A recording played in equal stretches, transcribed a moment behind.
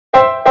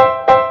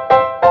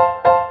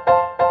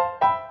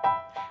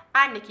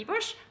I'm Nikki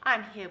Bush.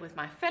 I'm here with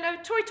my fellow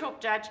Toy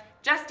Talk judge,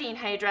 Justine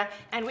Hadra,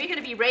 and we're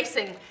going to be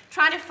racing,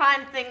 trying to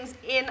find things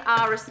in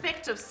our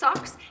respective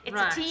socks. It's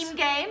a team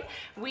game.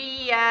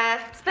 We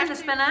spin the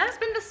spinner.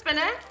 Spin the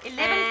spinner.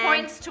 11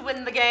 points to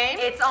win the game.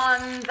 It's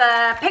on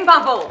the ping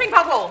pong ball. Ping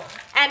pong ball.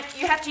 And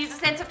you have to use a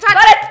sense of touch.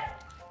 Got it!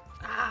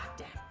 Ah,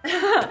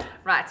 damn.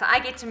 Right, so I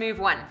get to move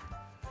one.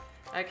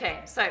 Okay,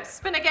 so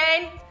spin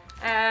again.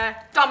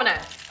 Domino.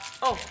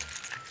 Oh.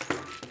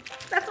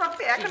 That's not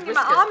fair. I couldn't get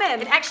my arm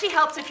in. It actually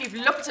helps if you've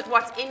looked at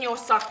what's in your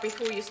sock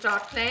before you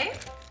start playing. I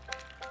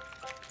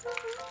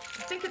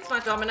think it's my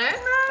domino.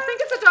 I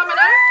think it's a domino.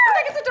 I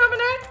think it's a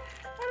domino.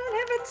 I don't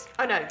have it.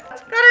 Oh no.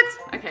 Got it.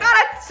 Okay.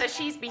 Got it. So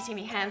she's beating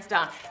me hands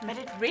down. But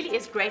it really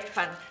is great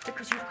fun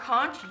because you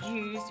can't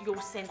use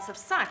your sense of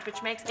sight,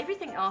 which makes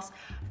everything else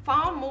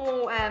far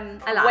more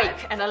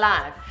awake and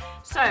alive.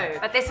 So,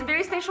 but there's some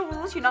very special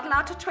rules. You're not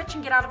allowed to twitch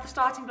and get out of the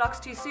starting blocks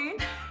too soon.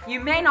 You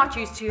may not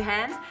use two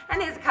hands,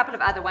 and there's a couple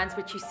of other ones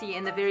which you see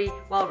in the very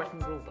well-written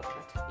rule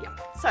booklet. Yeah.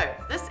 So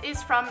this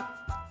is from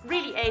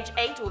really age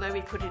 8, although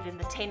we put it in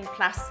the 10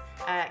 plus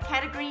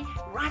category,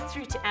 right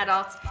through to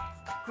adults.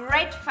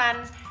 Great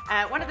fun.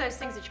 One of those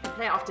things that you can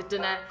play after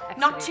dinner.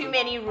 Absolutely. Not too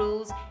many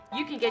rules.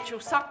 You can get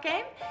your sock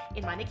game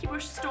in my Nikki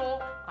Bush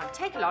store on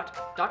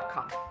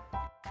takealot.com.